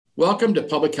Welcome to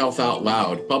Public Health Out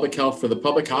Loud, Public Health for the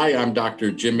Public. Hi, I'm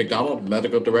Dr. Jim McDonald,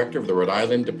 Medical Director of the Rhode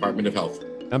Island Department of Health.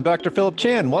 I'm Dr. Philip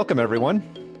Chan. Welcome, everyone.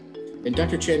 And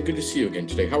Dr. Chan, good to see you again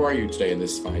today. How are you today in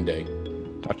this fine day?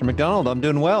 Dr. McDonald, I'm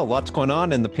doing well. Lots going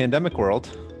on in the pandemic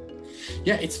world.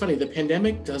 Yeah, it's funny. The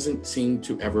pandemic doesn't seem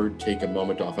to ever take a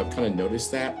moment off. I've kind of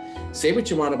noticed that. Say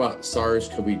what you want about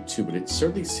SARS-CoV-2, but it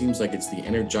certainly seems like it's the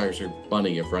Energizer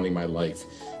bunny of running my life.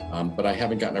 But I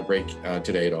haven't gotten a break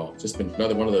today at all. It's just been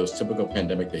another one of those typical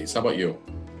pandemic days. How about you?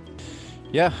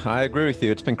 Yeah, I agree with you.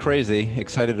 It's been crazy.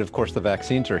 Excited, of course, the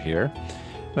vaccines are here.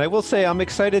 And I will say I'm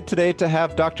excited today to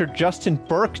have Dr. Justin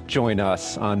Burke join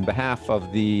us on behalf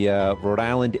of the Rhode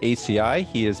Island ACI.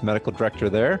 He is medical director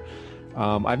there.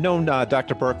 I've known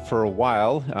Dr. Burke for a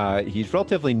while. He's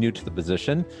relatively new to the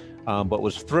position, but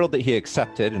was thrilled that he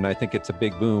accepted. And I think it's a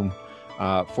big boom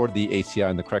for the ACI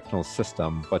and the correctional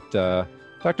system. But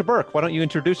Dr. Burke, why don't you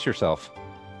introduce yourself?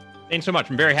 Thanks so much.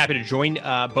 I'm very happy to join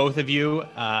both of you.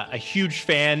 A huge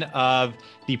fan of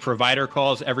the provider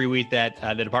calls every week that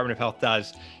the Department of Health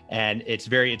does. And it's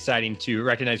very exciting to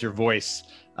recognize your voice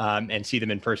and see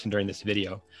them in person during this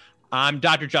video. I'm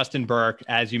Dr. Justin Burke.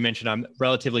 As you mentioned, I'm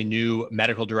relatively new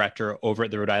medical director over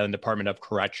at the Rhode Island Department of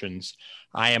Corrections.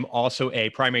 I am also a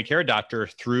primary care doctor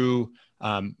through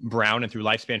Brown and through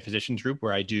Lifespan Physicians Group,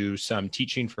 where I do some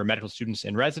teaching for medical students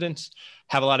and residents,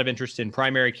 have a lot of interest in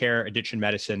primary care, addiction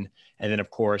medicine, and then, of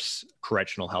course,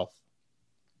 correctional health.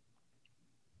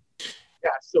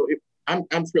 Yeah, so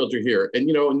I'm thrilled you're here. And,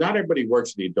 not everybody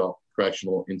works at the Adult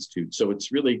Correctional Institute. So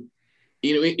it's really,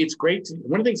 it's great.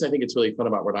 One of the things I think it's really fun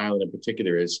about Rhode Island in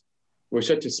particular is we're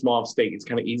such a small state. It's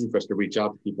kind of easy for us to reach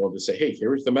out to people and just say, hey,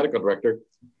 here's the medical director.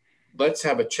 Let's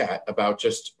have a chat about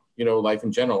just life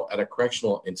in general at a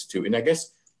correctional institute. And I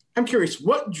guess I'm curious,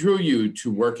 what drew you to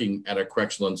working at a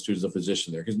correctional institute as a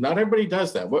physician there? Because not everybody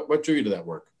does that. What drew you to that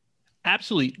work?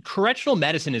 Absolutely. Correctional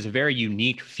medicine is a very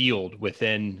unique field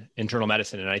within internal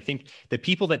medicine. And I think the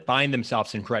people that find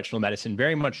themselves in correctional medicine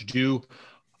very much do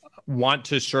want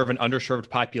to serve an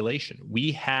underserved population.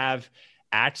 We have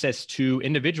access to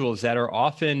individuals that are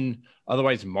often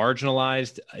otherwise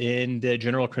marginalized in the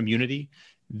general community.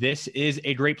 This is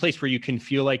a great place where you can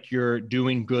feel like you're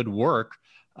doing good work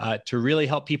to really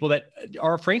help people that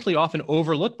are frankly often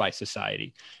overlooked by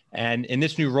society. And in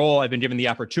this new role, I've been given the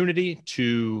opportunity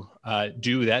to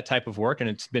do that type of work, and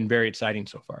it's been very exciting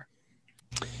so far.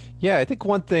 Yeah, I think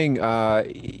one thing,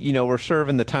 we're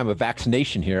serving the time of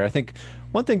vaccination here. I think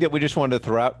one thing that we just wanted to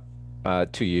throw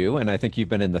out to you, and I think you've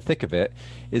been in the thick of it,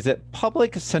 is that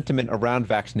public sentiment around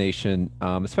vaccination,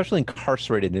 especially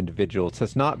incarcerated individuals,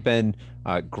 has not been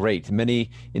great.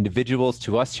 Many individuals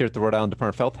to us here at the Rhode Island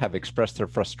Department of Health have expressed their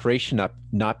frustration at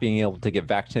not being able to get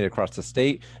vaccinated across the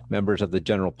state, members of the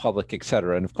general public, et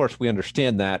cetera. And of course, we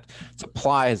understand that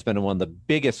supply has been one of the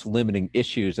biggest limiting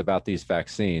issues about these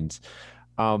vaccines.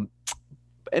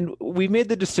 And we made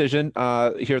the decision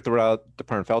here at the Rhode Island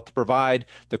Department of Health to provide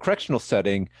the correctional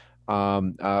setting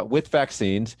with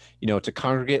vaccines, it's a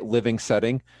congregate living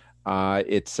setting.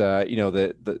 It's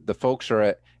the folks are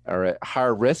at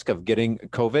higher risk of getting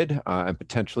COVID and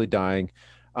potentially dying.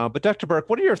 But Dr. Burke,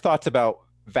 what are your thoughts about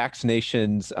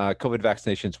vaccinations, COVID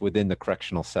vaccinations within the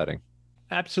correctional setting?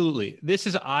 Absolutely. This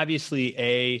is obviously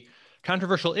a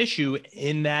controversial issue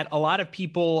in that a lot of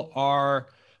people are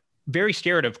very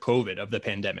scared of COVID, of the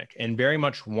pandemic, and very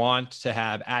much want to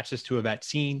have access to a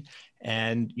vaccine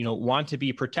and want to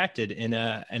be protected in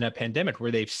a pandemic where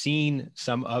they've seen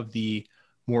some of the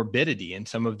morbidity and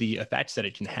some of the effects that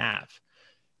it can have.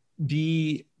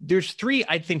 There's three,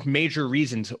 I think, major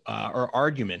reasons or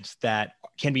arguments that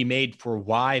can be made for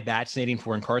why vaccinating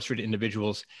for incarcerated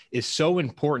individuals is so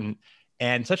important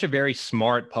and such a very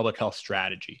smart public health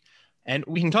strategy. And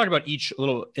we can talk about each a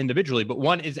little individually, but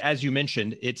one is, as you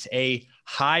mentioned, it's a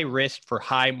high risk for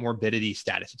high morbidity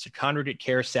status. It's a congregate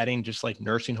care setting, just like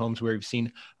nursing homes where we've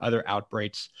seen other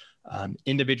outbreaks.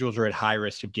 Individuals are at high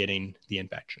risk of getting the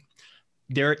infection.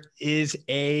 There is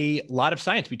a lot of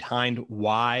science behind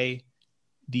why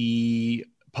the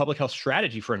public health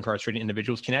strategy for incarcerated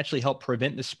individuals can actually help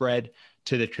prevent the spread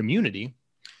to the community.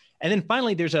 And then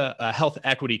finally, there's a health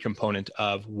equity component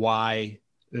of why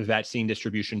the vaccine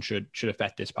distribution should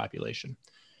affect this population.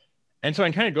 And so I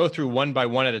can kind of go through one by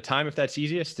one at a time, if that's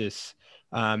easiest,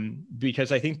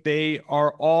 because I think they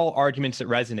are all arguments that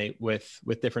resonate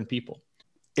with different people.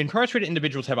 Incarcerated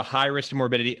individuals have a high risk of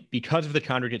morbidity because of the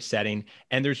congregate setting.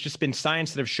 And there's just been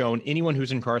science that have shown anyone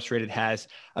who's incarcerated has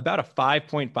about a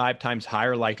 5.5 times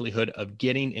higher likelihood of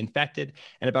getting infected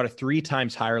and about a 3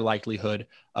 times higher likelihood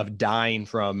of dying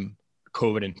from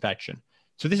COVID infection.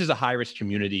 So this is a high risk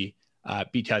community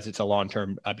because it's a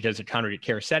long-term, because it's a congregate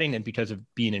care setting and because of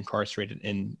being incarcerated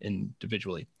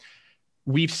individually.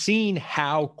 We've seen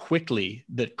how quickly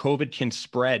that COVID can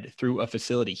spread through a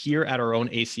facility here at our own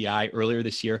ACI earlier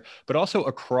this year, but also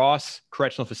across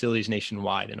correctional facilities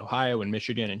nationwide in Ohio and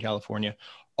Michigan and California.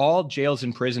 All jails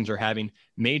and prisons are having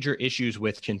major issues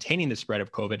with containing the spread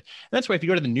of COVID. And that's why if you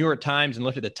go to the New York Times and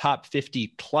look at the top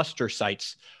 50 cluster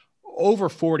sites, over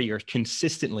 40 are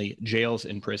consistently jails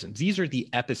and prisons. These are the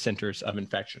epicenters of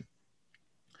infection.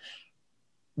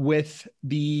 With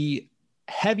the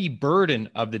heavy burden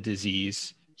of the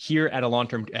disease here at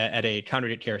a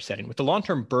congregate care setting, with the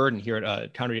long-term burden here at a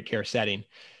congregate care setting,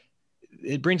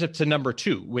 it brings us to number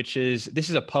 2, which is this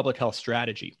is a public health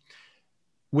strategy.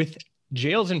 With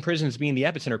jails and prisons being the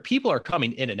epicenter, people are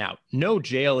coming in and out. No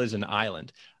jail is an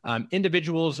island.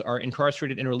 Individuals are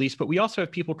incarcerated and released, but we also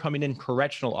have people coming in,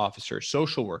 correctional officers,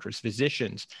 social workers,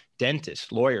 physicians,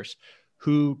 dentists, lawyers,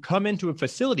 who come into a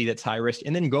facility that's high risk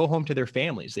and then go home to their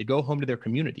families. They go home to their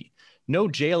community. No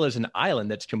jail is an island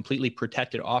that's completely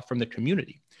protected off from the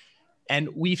community. And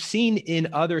we've seen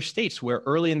in other states where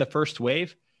early in the first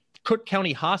wave, Cook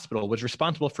County Hospital was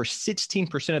responsible for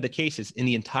 16% of the cases in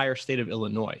the entire state of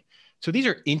Illinois. So these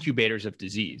are incubators of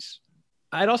disease.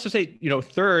 I'd also say,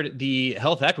 third, the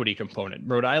health equity component.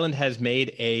 Rhode Island has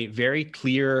made a very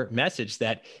clear message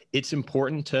that it's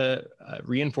important to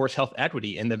reinforce health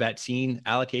equity in the vaccine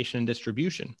allocation and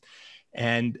distribution.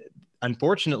 And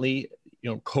unfortunately,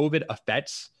 COVID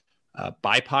affects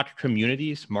BIPOC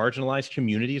communities, marginalized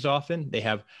communities often. They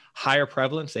have higher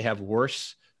prevalence, they have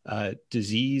worse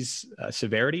disease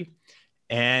severity.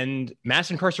 And mass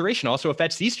incarceration also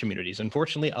affects these communities.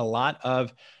 Unfortunately, a lot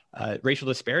of racial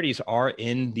disparities are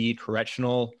in the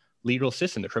correctional legal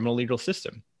system, the criminal legal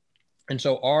system. And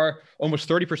so almost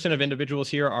 30% of individuals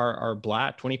here are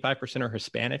Black, 25% are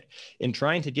Hispanic. In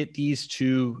trying to get these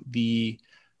to the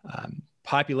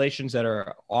populations that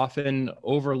are often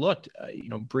overlooked,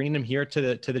 bringing them here to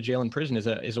the jail and prison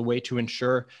is a way to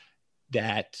ensure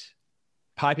that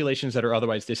populations that are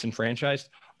otherwise disenfranchised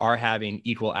are having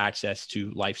equal access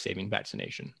to life-saving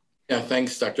vaccination. Yeah,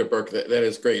 thanks, Dr. Burke. That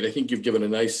is great. I think you've given a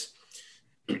nice,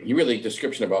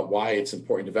 description about why it's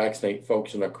important to vaccinate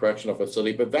folks in a correctional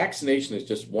facility. But vaccination is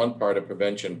just one part of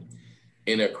prevention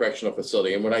in a correctional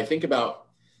facility. And when I think about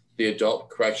the Adult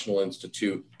Correctional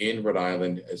Institute in Rhode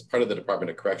Island as part of the Department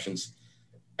of Corrections,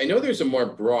 I know there's a more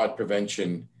broad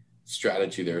prevention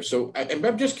strategy there. So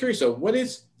I'm just curious, so what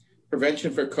is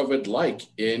prevention for COVID like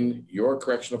in your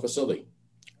correctional facility?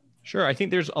 Sure. I think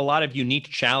there's a lot of unique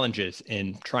challenges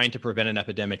in trying to prevent an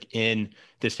epidemic in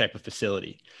this type of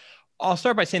facility. I'll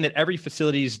start by saying that every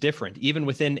facility is different. Even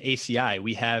within ACI,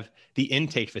 we have the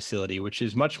intake facility, which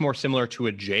is much more similar to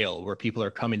a jail where people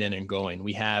are coming in and going.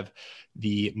 We have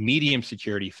the medium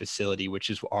security facility,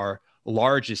 which is our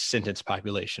largest sentence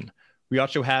population. We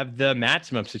also have the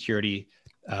maximum security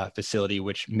facility,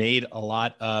 which made a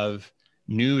lot of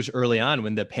news early on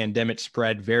when the pandemic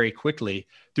spread very quickly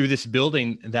through this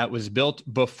building that was built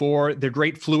before the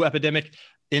great flu epidemic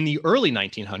in the early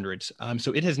 1900s.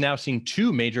 So it has now seen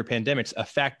 2 major pandemics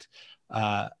affect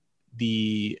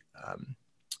the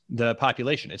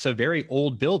population. It's a very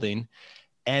old building,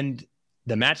 and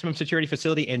the maximum security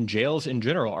facility and jails in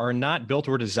general are not built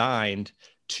or designed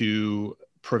to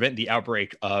prevent the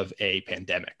outbreak of a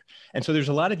pandemic. And so there's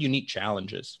a lot of unique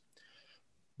challenges.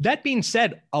 That being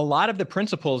said, a lot of the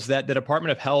principles that the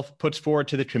Department of Health puts forward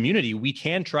to the community, we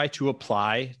can try to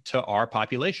apply to our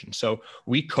population. So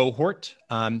we cohort,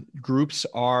 groups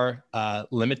are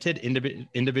limited,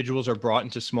 individuals are brought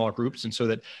into small groups, and so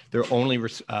that they're only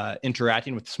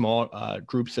interacting with small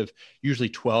groups of usually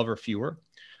 12 or fewer.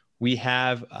 We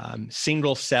have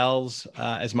single cells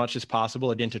as much as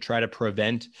possible, again, to try to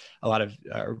prevent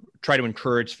try to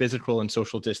encourage physical and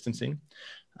social distancing.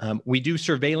 We do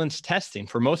surveillance testing.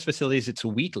 For most facilities, it's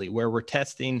weekly, where we're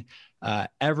testing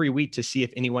every week to see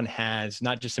if anyone has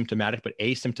not just symptomatic, but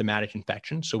asymptomatic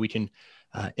infection. So we can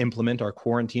implement our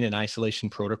quarantine and isolation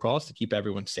protocols to keep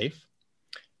everyone safe.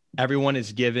 Everyone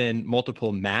is given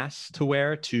multiple masks to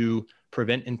wear to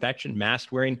prevent infection.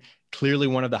 Mask wearing, clearly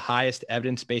one of the highest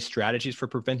evidence-based strategies for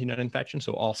preventing an infection.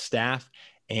 So all staff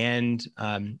and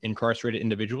incarcerated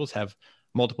individuals have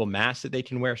multiple masks that they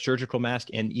can wear, surgical mask,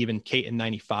 and even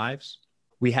KN95s.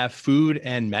 We have food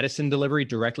and medicine delivery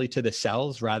directly to the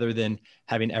cells rather than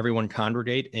having everyone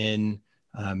congregate in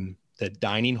the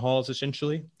dining halls,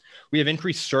 essentially. We have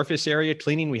increased surface area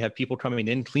cleaning. We have people coming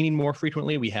in cleaning more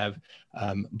frequently. We have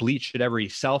bleach at every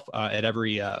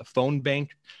phone bank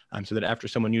so that after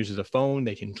someone uses a phone,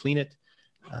 they can clean it.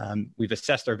 We've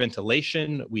assessed our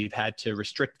ventilation. We've had to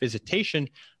restrict visitation,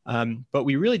 but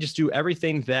we really just do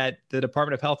everything that the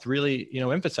Department of Health really,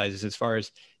 emphasizes as far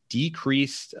as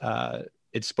decreased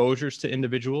exposures to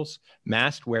individuals,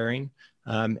 mask wearing,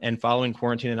 and following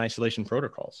quarantine and isolation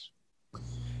protocols.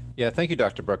 Yeah, thank you,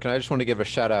 Dr. Burke. And I just want to give a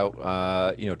shout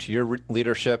out, to your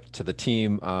leadership, to the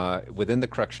team within the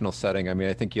correctional setting. I mean,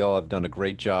 I think you all have done a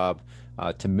great job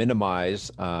to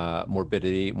minimize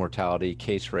morbidity, mortality,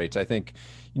 case rates. I think,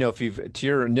 to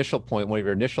your initial point, one of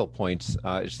your initial points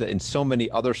is that in so many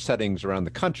other settings around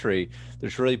the country,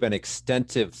 there's really been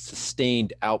extensive,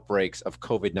 sustained outbreaks of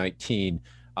COVID-19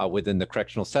 within the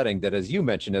correctional setting that, as you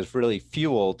mentioned, has really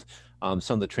fueled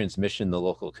some of the transmission in the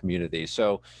local community.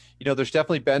 So, there's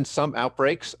definitely been some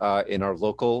outbreaks in our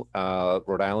local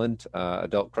Rhode Island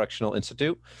Adult Correctional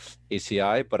Institute,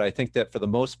 ACI, but I think that for the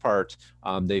most part,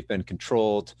 they've been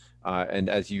controlled and,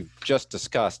 as you've just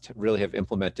discussed, really have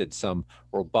implemented some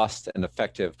robust and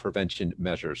effective prevention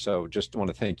measures. So just want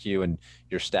to thank you and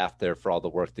your staff there for all the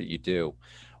work that you do.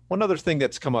 One other thing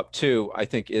that's come up too, I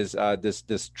think, is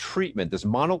this treatment, this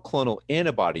monoclonal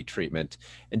antibody treatment.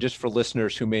 And just for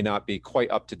listeners who may not be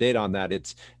quite up to date on that,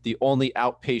 it's the only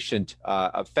outpatient,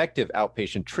 effective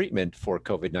outpatient treatment for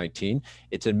COVID-19.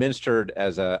 It's administered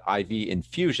as an IV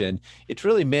infusion. It's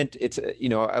really meant,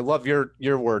 I love your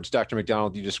words, Dr.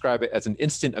 McDonald. You describe it as an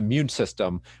instant immune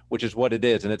system, which is what it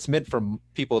is. And it's meant for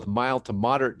people with mild to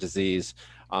moderate disease,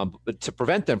 but to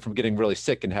prevent them from getting really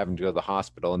sick and having to go to the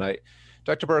hospital. And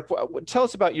Dr. Burke, tell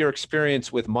us about your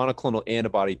experience with monoclonal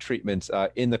antibody treatments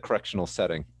in the correctional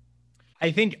setting. I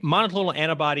think monoclonal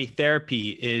antibody therapy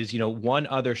is, one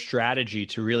other strategy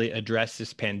to really address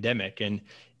this pandemic. And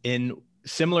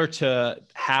similar to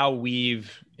how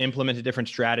we've implemented different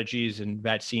strategies and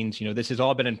vaccines, this has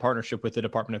all been in partnership with the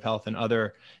Department of Health and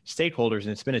other stakeholders, and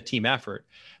it's been a team effort.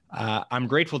 I'm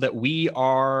grateful that we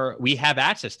have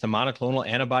access to monoclonal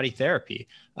antibody therapy.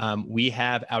 We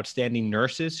have outstanding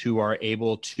nurses who are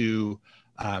able to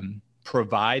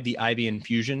provide the IV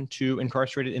infusion to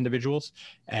incarcerated individuals,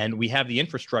 and we have the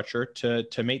infrastructure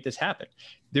to make this happen.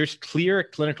 There's clear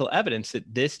clinical evidence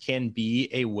that this can be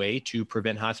a way to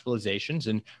prevent hospitalizations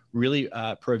and really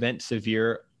prevent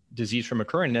severe disease from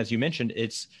occurring. And as you mentioned,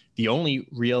 it's the only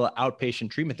real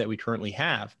outpatient treatment that we currently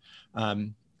have.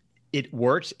 It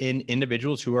works in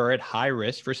individuals who are at high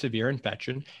risk for severe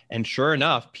infection. And sure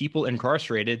enough, people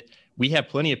incarcerated, we have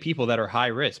plenty of people that are high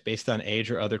risk based on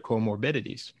age or other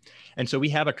comorbidities. And so we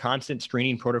have a constant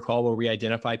screening protocol where we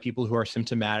identify people who are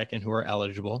symptomatic and who are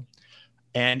eligible.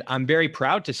 And I'm very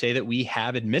proud to say that we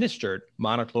have administered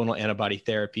monoclonal antibody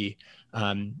therapy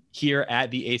here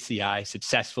at the ACI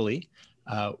successfully.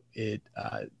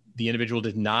 The individual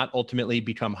did not ultimately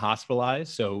become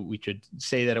hospitalized, so we could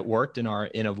say that it worked in our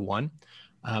N of 1.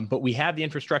 But we have the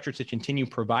infrastructure to continue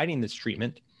providing this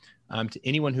treatment to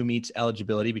anyone who meets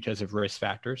eligibility because of risk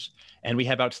factors. And we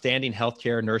have outstanding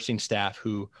healthcare nursing staff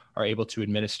who are able to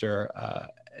administer,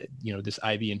 this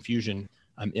IV infusion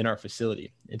in our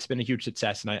facility. It's been a huge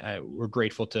success, and we're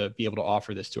grateful to be able to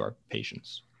offer this to our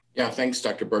patients. Yeah, thanks,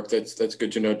 Dr. Burke. That's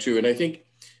good to know too. And I think,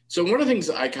 so one of the things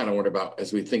I kind of wonder about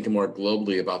as we think more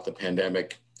globally about the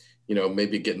pandemic,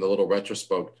 maybe getting a little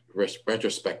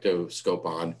retrospective scope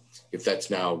on, if that's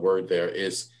now a word there,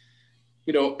 is,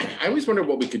 I always wonder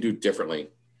what we could do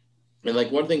differently. And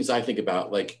like one of the things I think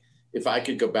about, like if I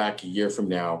could go back a year from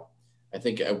now, I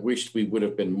think I wished we would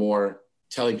have been more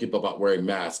telling people about wearing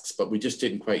masks, but we just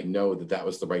didn't quite know that that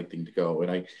was the right thing to go.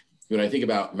 And when I think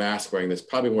about mask wearing, that's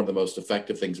probably one of the most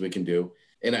effective things we can do.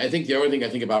 And I think the other thing I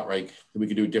think about, right, that we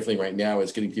could do differently right now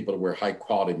is getting people to wear high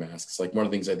quality masks. Like one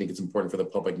of the things I think is important for the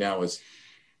public now is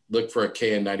look for a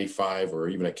KN95 or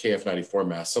even a KF94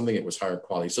 mask, something that was higher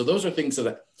quality. So those are things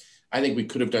that I think we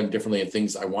could have done differently and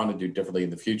things I want to do differently in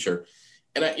the future.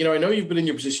 And I know you've been in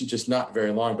your position just not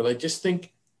very long, but I just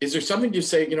think, is there something you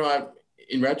say,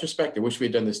 in retrospect, I wish we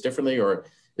had done this differently, or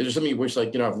is there something you wish,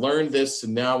 like, I've learned this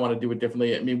and now I want to do it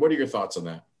differently? I mean, what are your thoughts on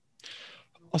that?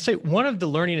 I'll say one of the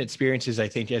learning experiences, I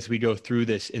think, as we go through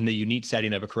this in the unique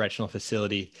setting of a correctional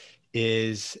facility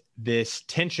is this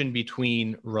tension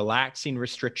between relaxing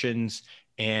restrictions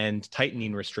and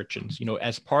tightening restrictions.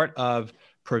 As part of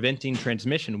preventing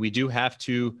transmission, we do have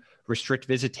to restrict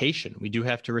visitation. We do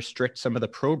have to restrict some of the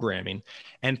programming,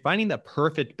 and finding the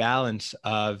perfect balance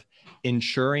of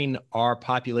ensuring our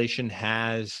population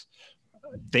has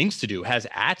things to do, has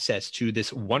access to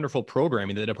this wonderful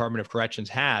programming that the Department of Corrections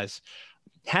has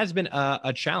been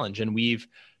a challenge. And we've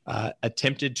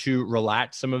attempted to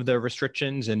relax some of the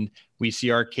restrictions, and we see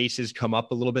our cases come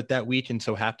up a little bit that week and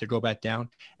so have to go back down.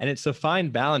 And it's a fine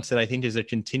balance that I think is a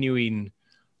continuing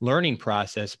learning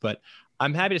process. But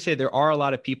I'm happy to say there are a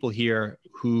lot of people here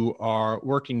who are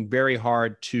working very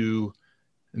hard to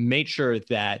make sure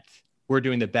that we're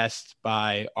doing the best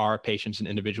by our patients and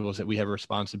individuals that we have a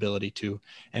responsibility to,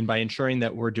 and by ensuring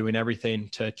that we're doing everything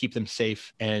to keep them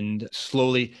safe and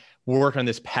slowly work on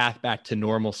this path back to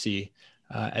normalcy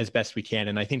as best we can.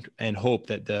 And I think and hope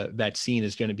that the vaccine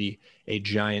is going to be a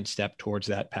giant step towards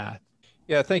that path.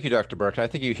 Yeah, thank you, Dr. Burke. I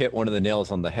think you hit one of the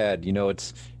nails on the head.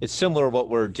 It's similar to what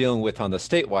we're dealing with on the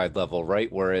statewide level,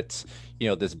 right? Where it's,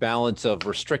 this balance of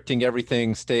restricting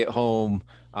everything, stay at home,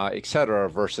 et cetera,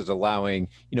 versus allowing,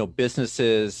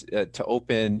 businesses to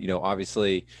open.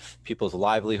 Obviously, people's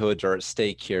livelihoods are at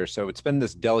stake here. So it's been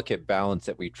this delicate balance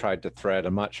that we tried to thread.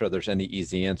 I'm not sure there's any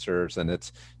easy answers, and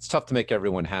it's tough to make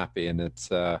everyone happy. And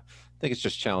I think it's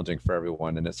just challenging for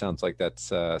everyone. And it sounds like that's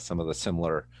some of the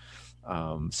similar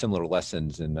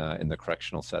lessons in the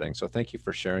correctional setting. So thank you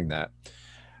for sharing that.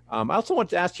 I also want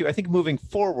to ask you, I think moving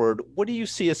forward, what do you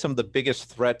see as some of the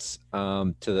biggest threats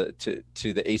to the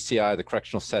ACI, the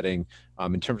correctional setting,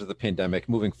 in terms of the pandemic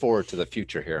moving forward to the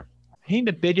future here? I think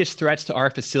the biggest threats to our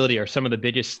facility are some of the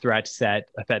biggest threats that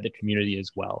affect the community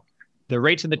as well. The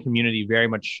rates in the community very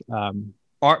much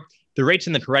the rates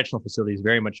in the correctional facilities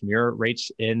very much mirror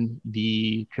rates in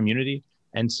the community.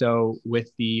 And so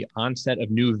with the onset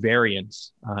of new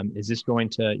variants, is this going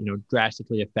to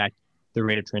drastically affect the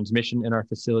rate of transmission in our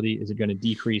facility? Is it going to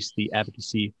decrease the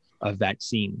efficacy of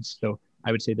vaccines? So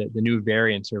I would say that the new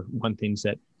variants are one things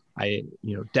that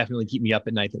definitely keep me up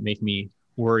at night, that make me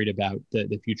worried about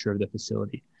the future of the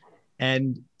facility.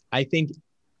 And I think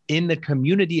in the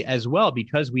community as well,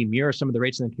 because we mirror some of the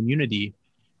rates in the community,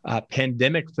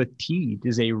 pandemic fatigue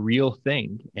is a real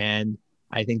thing. And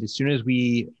I think as soon as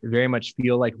we very much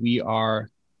feel like we are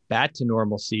back to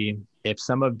normalcy, if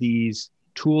some of these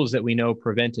tools that we know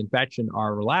prevent infection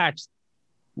are relaxed,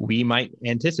 we might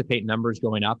anticipate numbers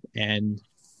going up. And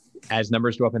as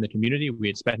numbers go up in the community, we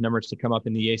expect numbers to come up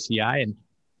in the ACI. And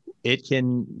it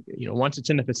can, once it's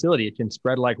in the facility, it can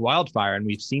spread like wildfire. And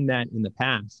we've seen that in the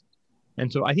past.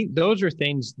 And so I think those are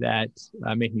things that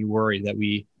make me worry, that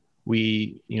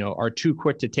we are too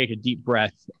quick to take a deep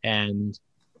breath and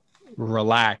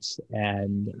relax.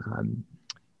 And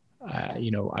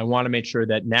I want to make sure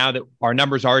that now that our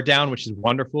numbers are down, which is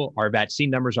wonderful, our vaccine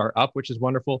numbers are up, which is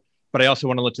wonderful, but I also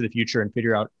want to look to the future and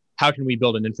figure out how can we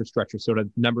build an infrastructure so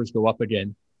that numbers go up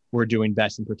again. We're doing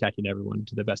best in protecting everyone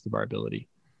to the best of our ability.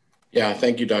 Yeah,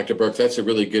 thank you, Dr. Burke. That's a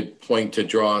really good point to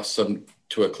draw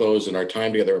to a close in our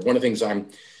time together. One of the things I'm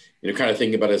kind of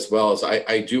thinking about as well is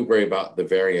I do worry about the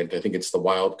variant. I think it's the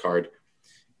wild card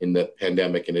in the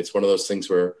pandemic. And it's one of those things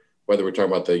where, whether we're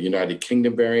talking about the United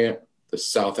Kingdom variant, the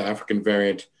South African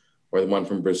variant, or the one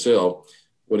from Brazil,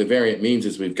 what a variant means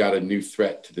is we've got a new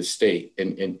threat to the state.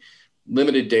 And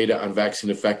limited data on vaccine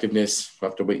effectiveness,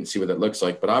 we'll have to wait and see what that looks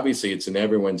like. But obviously, it's in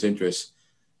everyone's interest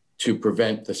to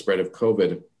prevent the spread of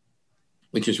COVID,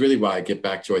 which is really why I get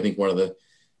back to, I think one of the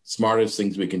smartest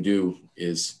things we can do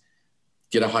is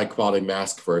get a high quality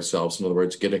mask for ourselves. In other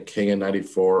words, get a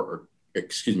KN95 or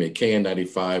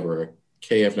a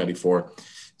KF94,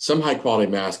 some high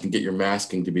quality mask, and get your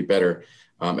masking to be better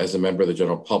as a member of the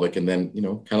general public. And then,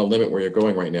 kind of limit where you're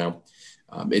going right now.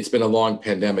 It's been a long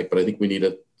pandemic, but I think we need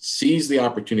to seize the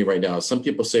opportunity right now. Some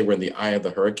people say we're in the eye of the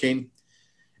hurricane.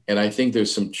 And I think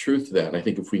there's some truth to that. And I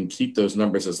think if we can keep those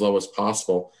numbers as low as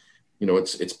possible,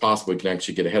 it's possible we can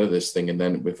actually get ahead of this thing. And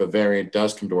then if a variant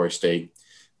does come to our state,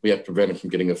 we have to prevent it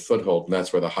from getting a foothold. And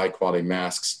that's where the high quality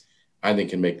masks, I think,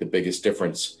 can make the biggest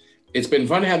difference. It's been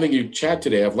fun having you chat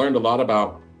today. I've learned a lot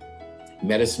about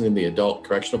medicine in the adult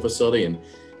correctional facility. And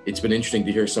it's been interesting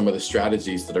to hear some of the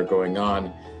strategies that are going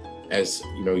on as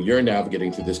you're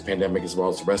navigating through this pandemic as well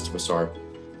as the rest of us are.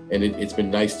 And it's been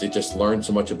nice to just learn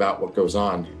so much about what goes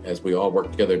on as we all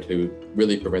work together to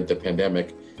really prevent the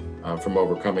pandemic from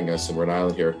overcoming us in Rhode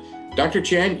Island here. Dr.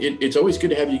 Chan, it's always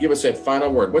good to have you give us that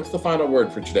final word. What's the final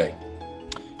word for today?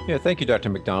 Yeah, thank you, Dr.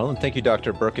 McDonald. And thank you,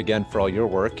 Dr. Burke, again, for all your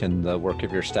work and the work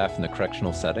of your staff in the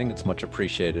correctional setting. It's much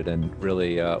appreciated and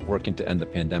really working to end the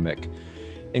pandemic.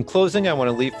 In closing, I want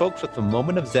to leave folks with a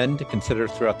moment of Zen to consider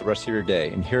throughout the rest of your day.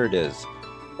 And here it is.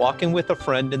 Walking with a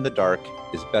friend in the dark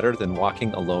is better than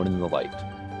walking alone in the light.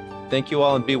 Thank you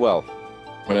all and be well.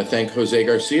 I want to thank Jose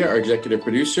Garcia, our executive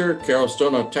producer, Carol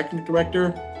Stone, our technical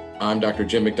director. I'm Dr.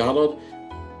 Jim McDonald.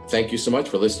 Thank you so much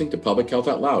for listening to Public Health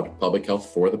Out Loud, public health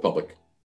for the public.